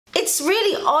it's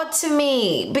really odd to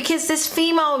me because this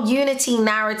female unity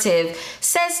narrative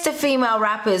says to female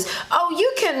rappers, oh,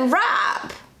 you can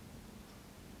rap,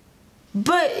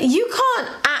 but you can't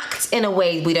act in a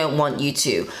way we don't want you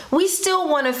to. We still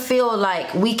want to feel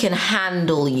like we can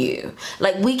handle you,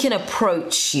 like we can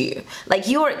approach you, like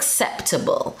you're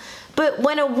acceptable. But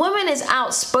when a woman is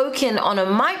outspoken on a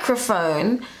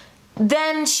microphone,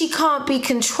 then she can't be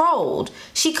controlled.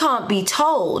 She can't be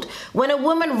told. When a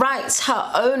woman writes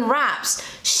her own raps,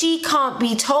 she can't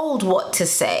be told what to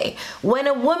say. When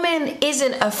a woman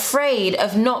isn't afraid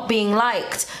of not being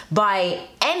liked by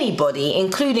anybody,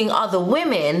 including other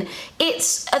women,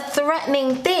 it's a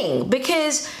threatening thing,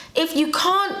 because if you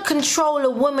can't control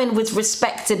a woman with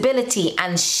respectability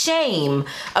and shame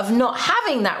of not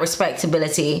having that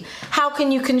respectability, how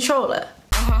can you control her?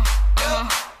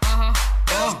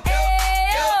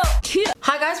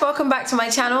 Hi guys, welcome back to my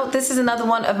channel. This is another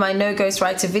one of my No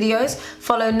Ghostwriter videos.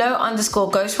 Follow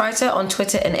no_ghostwriter on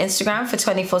Twitter and Instagram for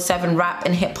 24/7 rap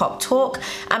and hip hop talk.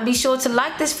 And be sure to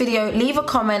like this video, leave a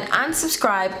comment and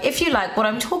subscribe if you like what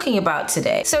I'm talking about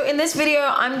today. So in this video,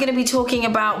 I'm going to be talking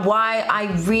about why I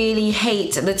really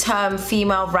hate the term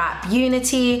female rap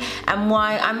unity and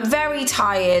why I'm very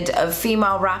tired of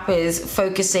female rappers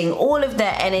focusing all of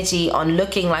their energy on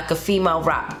looking like a female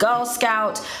rap Girl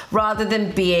Scout rather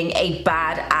than being a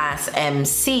badass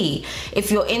MC. If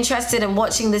you're interested in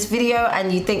watching this video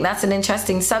and you think that's an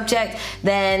interesting subject,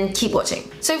 then keep watching.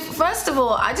 So first of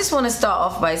all, I just want to start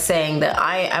off by saying that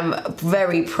I am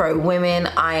very pro women.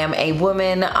 I am a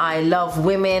woman. I love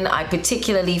women. I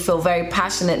particularly feel very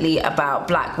passionately about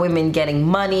black women getting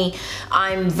money.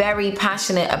 I'm very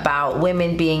passionate about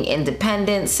women being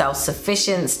independent,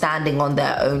 self-sufficient, standing on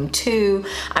their own too.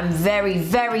 I'm very,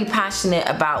 very passionate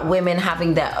about women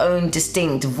having their own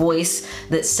distinct voice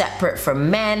that's separate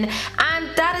from men, and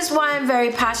that is why I'm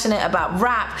very passionate about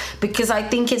rap, because I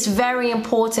think it's very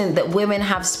important that women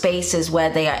have spaces where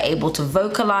they are able to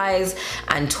vocalize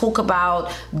and talk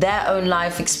about their own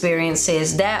life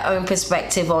experiences, their own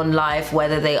perspective on life,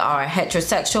 whether they are a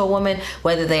heterosexual woman,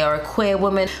 whether they are a queer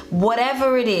woman,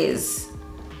 whatever it is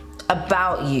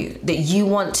about you that you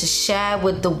want to share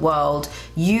with the world,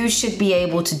 you should be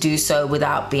able to do so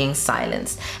without being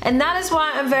silenced. And that is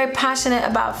why I'm very passionate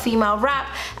about female rap,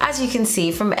 as you can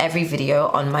see from every video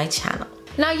on my channel.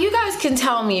 Now you guys can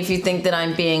tell me if you think that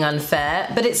I'm being unfair,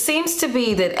 but it seems to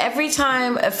be that every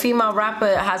time a female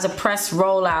rapper has a press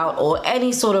rollout or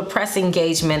any sort of press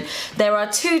engagement, there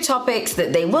are two topics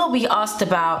that they will be asked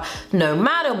about no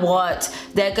matter what.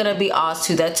 They're gonna be asked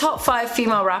who their top 5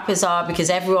 female rappers are, because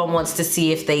everyone wants to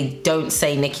see if they don't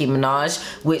say Nicki Minaj,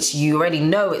 which you already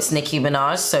know it's Nicki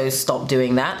Minaj, so stop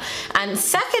doing that. And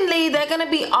secondly, they're gonna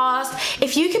be asked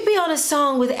if you could be on a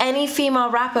song with any female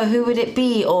rapper, who would it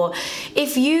be? Or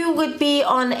if you would be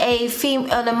on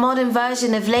a modern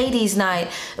version of Ladies Night,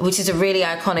 which is a really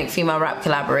iconic female rap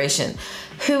collaboration,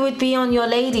 who would be on your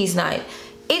Ladies Night?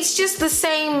 It's just the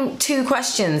same two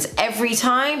questions every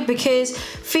time, because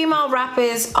female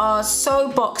rappers are so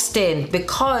boxed in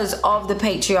because of the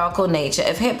patriarchal nature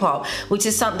of hip hop, which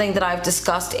is something that I've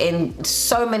discussed in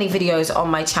so many videos on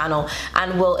my channel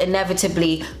and will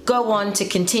inevitably go on to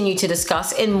continue to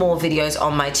discuss in more videos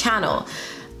on my channel.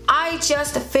 I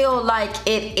just feel like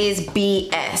it is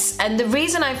BS. And the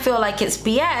reason I feel like it's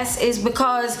BS is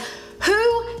because who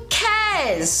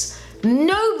cares?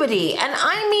 Nobody, and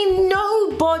I mean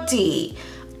nobody,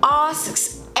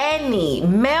 asks any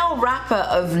male rapper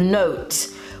of note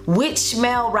which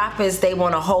male rappers they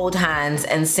want to hold hands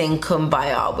and sing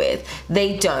Kumbaya with.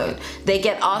 They don't. They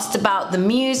get asked about the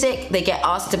music, they get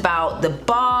asked about the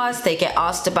bars, they get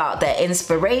asked about their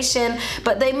inspiration,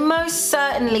 but they most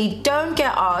certainly don't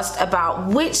get asked about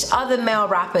which other male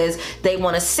rappers they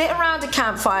want to sit around a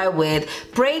campfire with,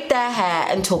 braid their hair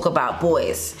and talk about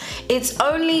boys. It's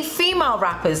only female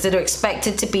rappers that are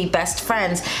expected to be best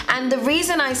friends, and the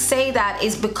reason I say that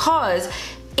is because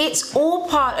it's all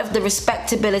part of the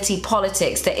respectability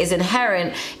politics that is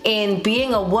inherent in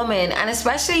being a woman, and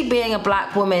especially being a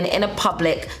black woman in a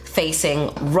public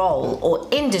facing role or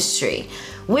industry.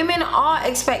 Women are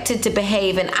expected to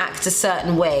behave and act a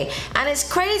certain way, and it's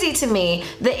crazy to me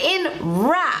that in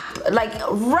rap,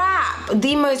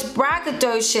 the most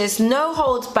braggadocious, no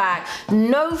holds back,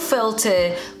 no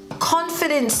filter,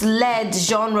 confidence-led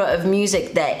genre of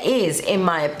music there is, in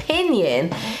my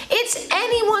opinion, it's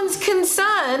anyone's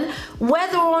concern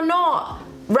whether or not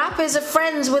rappers are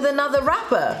friends with another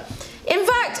rapper. In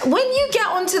fact, when you get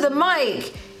onto the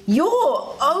mic,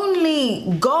 your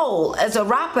only goal as a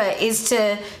rapper is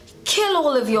to kill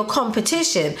all of your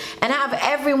competition and have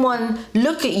everyone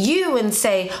look at you and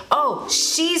say, oh,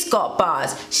 she's got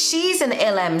bars, she's an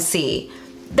ill MC.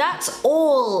 That's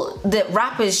all that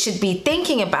rappers should be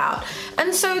thinking about.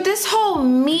 And so this whole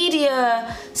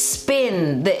media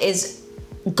spin that is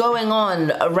going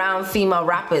on around female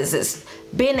rappers, it's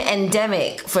been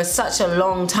endemic for such a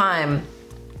long time.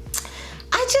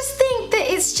 I just think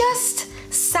that it's just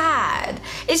sad.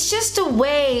 It's just a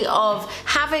way of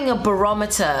having a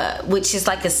barometer, which is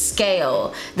like a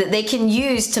scale that they can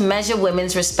use to measure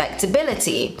women's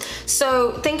respectability.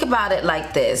 So think about it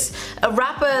like this. A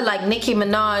rapper like Nicki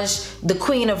Minaj, the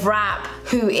queen of rap,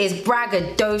 who is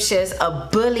braggadocious, a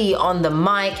bully on the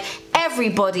mic,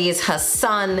 everybody is her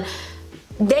son.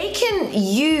 They can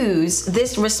use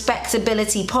this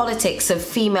respectability politics of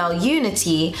female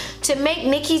unity to make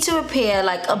Nicki to appear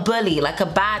like a bully, like a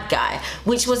bad guy,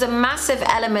 which was a massive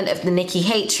element of the Nicki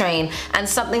hate train and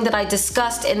something that I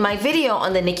discussed in my video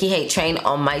on the Nicki hate train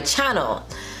on my channel.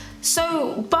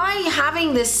 So by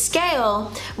having this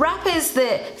scale, rappers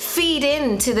that feed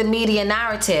into the media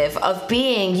narrative of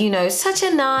being, you know, such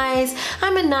a nice,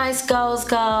 I'm a nice girl's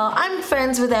girl, I'm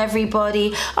friends with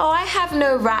everybody, oh, I have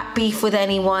no rap beef with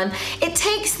anyone. It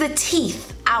takes the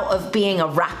teeth out of being a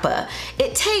rapper.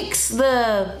 It takes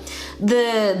the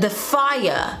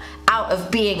fire out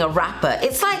of being a rapper.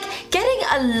 It's like getting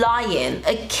a lion,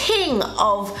 a king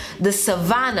of the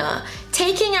savannah,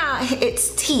 taking out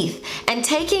its teeth and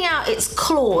taking out its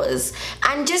claws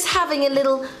and just having a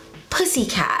little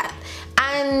pussycat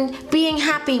and being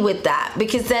happy with that,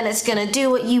 because then it's gonna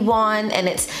do what you want and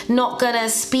it's not gonna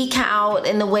speak out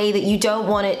in the way that you don't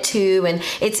want it to, and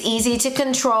it's easy to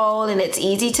control and it's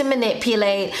easy to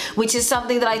manipulate, which is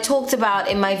something that I talked about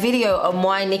in my video on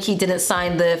why Nicki didn't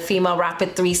sign the Female Rapper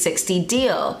 360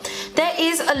 deal. There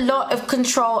is a lot of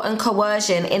control and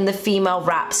coercion in the female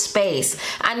rap space,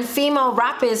 and female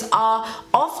rappers are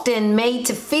often made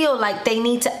to feel like they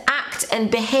need to act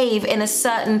and behave in a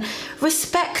certain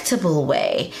respectable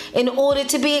way in order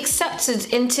to be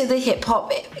accepted into the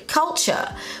hip-hop culture,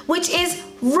 which is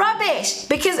rubbish,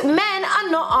 because men are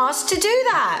not asked to do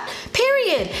that,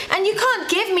 period. And you can't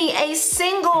give me a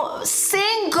single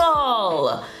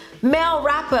male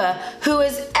rapper who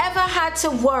has ever had to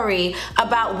worry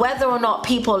about whether or not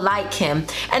people like him.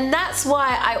 And that's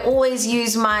why I always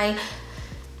use my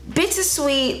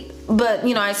bittersweet, but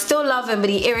you know, I still love him, but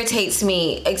he irritates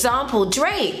me, example,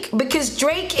 Drake, because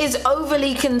Drake is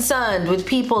overly concerned with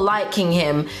people liking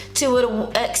him to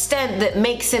an extent that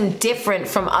makes him different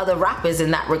from other rappers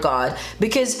in that regard,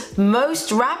 because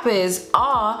most rappers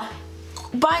are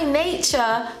by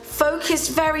nature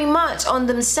focused very much on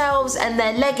themselves and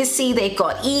their legacy. They've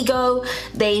got ego,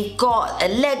 they've got a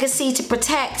legacy to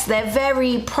protect, they're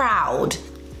very proud.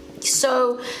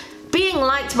 So being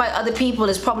liked by other people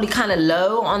is probably kind of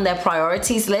low on their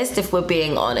priorities list, if we're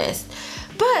being honest.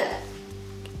 But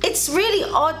it's really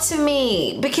odd to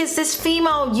me, because this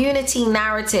female unity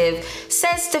narrative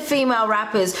says to female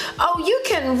rappers, oh, you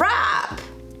can rap,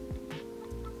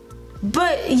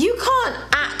 but you can't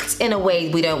act in a way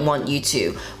we don't want you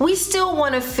to. We still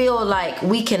want to feel like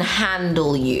we can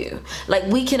handle you, like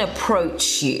we can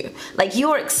approach you, like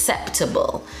you're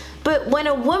acceptable. But when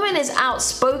a woman is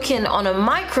outspoken on a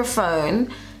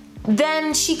microphone,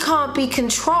 then she can't be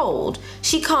controlled.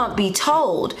 She can't be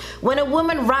told. When a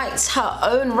woman writes her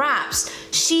own raps,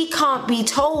 she can't be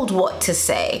told what to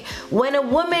say. When a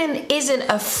woman isn't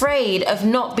afraid of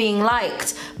not being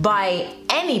liked by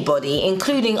anybody,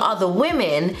 including other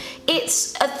women,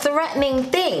 it's a threatening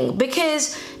thing,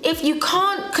 because if you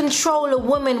can't control a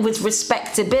woman with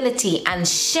respectability and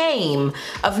shame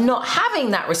of not having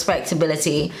that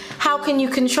respectability, how can you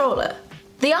control her?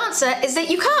 The answer is that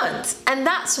you can't. And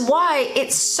that's why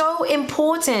it's so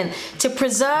important to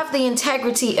preserve the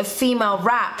integrity of female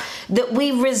rap, that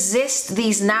we resist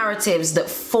these narratives that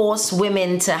force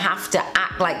women to have to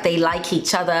act like they like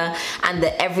each other and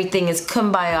that everything is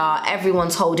kumbaya,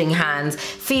 everyone's holding hands,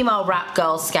 female rap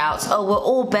Girl Scouts, oh, we're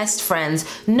all best friends.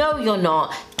 No, you're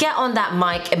not. Get on that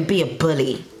mic and be a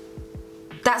bully.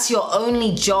 That's your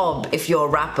only job if you're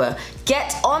a rapper.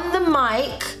 Get on the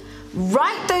mic,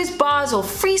 write those bars or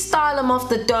freestyle them off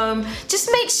the dome. Just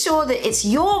make sure that it's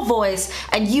your voice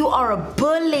and you are a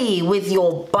bully with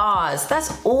your bars.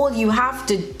 That's all you have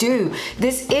to do.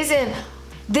 This isn't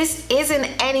This isn't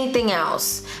anything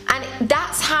else. And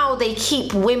that's how they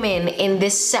keep women in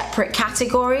this separate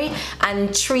category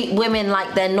and treat women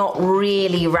like they're not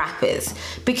really rappers.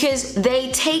 Because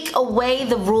they take away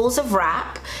the rules of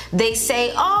rap. They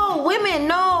say, oh, women,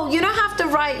 no, you don't have to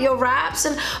write your raps.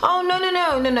 And oh,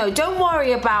 no, don't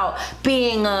worry about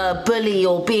being a bully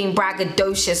or being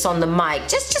braggadocious on the mic.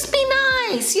 Just be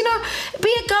nice, you know,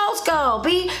 be a girl's girl,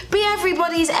 be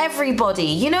everybody's everybody,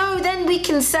 you know, then we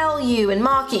can sell you and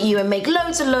market you and make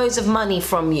loads and loads of money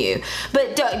from you.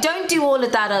 But don't do all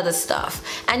of that other stuff.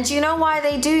 And do you know why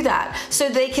they do that? So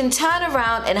they can turn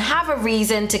around and have a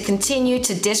reason to continue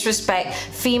to disrespect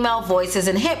female voices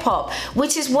in hip hop,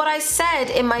 which is what I said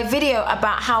in my video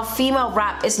about how female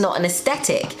rap is not an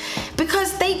aesthetic,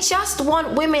 because they just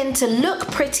want women to look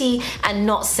pretty and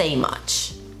not say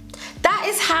much. That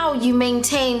is how you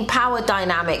maintain power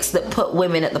dynamics that put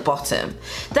women at the bottom.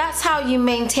 That's how you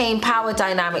maintain power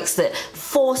dynamics that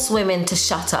force women to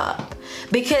shut up.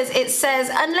 Because it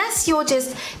says, unless you're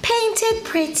just painted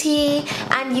pretty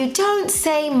and you don't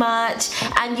say much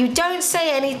and you don't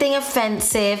say anything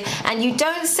offensive and you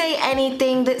don't say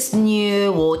anything that's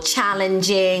new or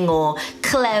challenging or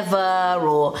clever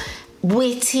or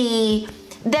witty,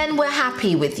 then we're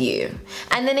happy with you.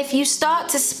 And then if you start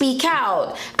to speak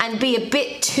out and be a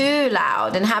bit too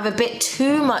loud and have a bit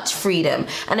too much freedom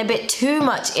and a bit too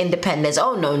much independence,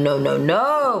 oh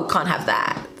no, can't have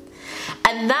that.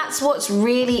 And that's what's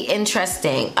really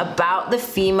interesting about the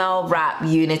female rap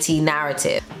unity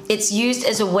narrative. It's used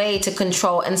as a way to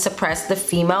control and suppress the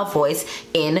female voice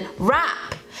in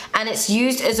rap. And it's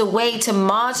used as a way to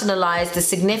marginalize the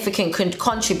significant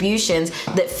contributions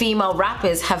that female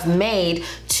rappers have made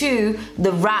to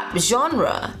the rap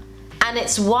genre. And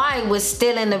it's why we're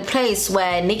still in a place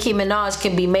where Nicki Minaj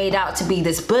can be made out to be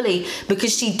this bully,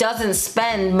 because she doesn't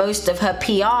spend most of her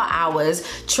PR hours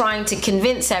trying to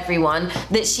convince everyone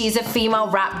that she's a female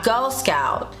rap Girl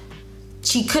Scout.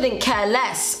 She couldn't care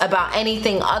less about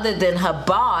anything other than her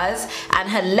bars and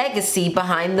her legacy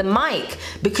behind the mic,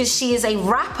 because she is a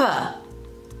rapper.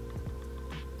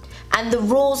 And the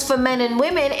rules for men and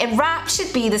women in rap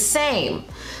should be the same.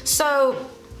 So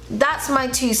that's my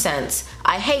 2 cents.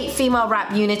 I hate female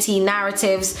rap unity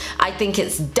narratives. I think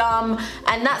it's dumb.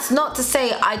 And that's not to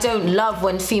say I don't love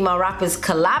when female rappers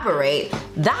collaborate.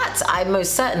 That I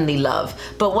most certainly love.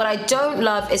 But what I don't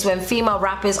love is when female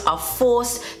rappers are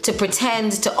forced to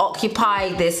pretend to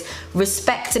occupy this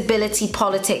respectability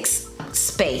politics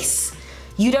space.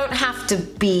 You don't have to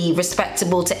be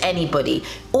respectable to anybody.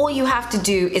 All you have to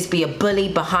do is be a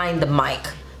bully behind the mic.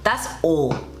 That's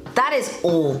all. That is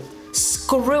all.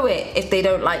 Screw it if they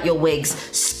don't like your wigs.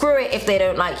 Screw it if they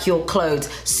don't like your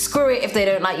clothes. Screw it if they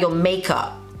don't like your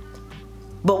makeup.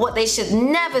 But what they should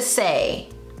never say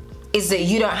is that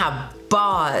you don't have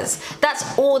bars.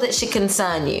 That's all that should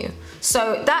concern you.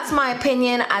 So that's my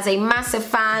opinion as a massive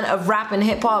fan of rap and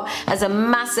hip hop, as a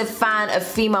massive fan of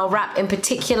female rap in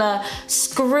particular.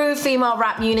 Screw female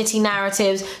rap unity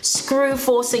narratives, screw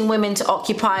forcing women to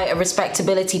occupy a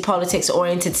respectability politics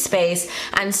oriented space,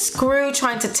 and screw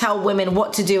trying to tell women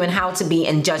what to do and how to be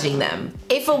and judging them.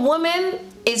 If a woman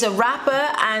is a rapper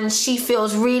and she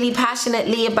feels really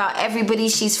passionately about everybody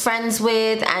she's friends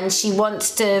with and she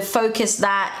wants to focus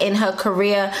that in her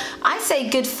career, I say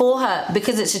good for her,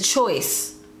 because it's a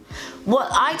choice. What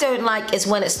I don't like is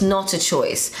when it's not a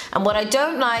choice. And what I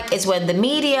don't like is when the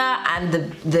media and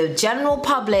the general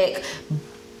public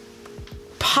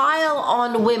pile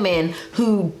on women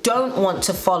who don't want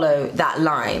to follow that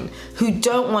line, who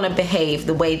don't want to behave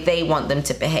the way they want them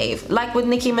to behave. Like with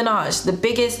Nicki Minaj, the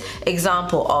biggest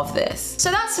example of this. So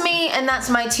that's me, and that's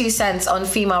my 2 cents on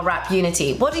female rap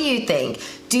unity. What do you think?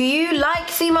 Do you like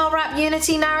female rap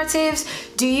unity narratives?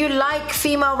 Do you like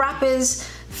female rappers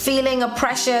feeling a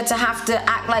pressure to have to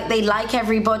act like they like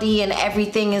everybody and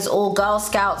everything is all Girl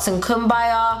Scouts and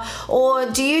kumbaya? Or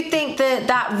do you think that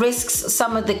that risks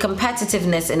some of the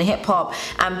competitiveness in hip hop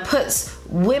and puts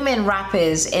women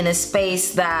rappers in a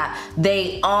space that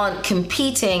they aren't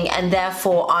competing and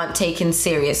therefore aren't taken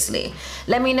seriously?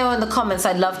 Let me know in the comments.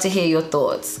 I'd love to hear your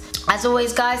thoughts. As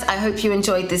always, guys, I hope you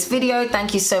enjoyed this video.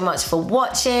 Thank you so much for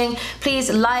watching. Please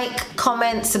like,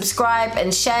 comment, subscribe,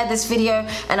 and share this video,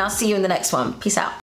 and I'll see you in the next one. Peace out.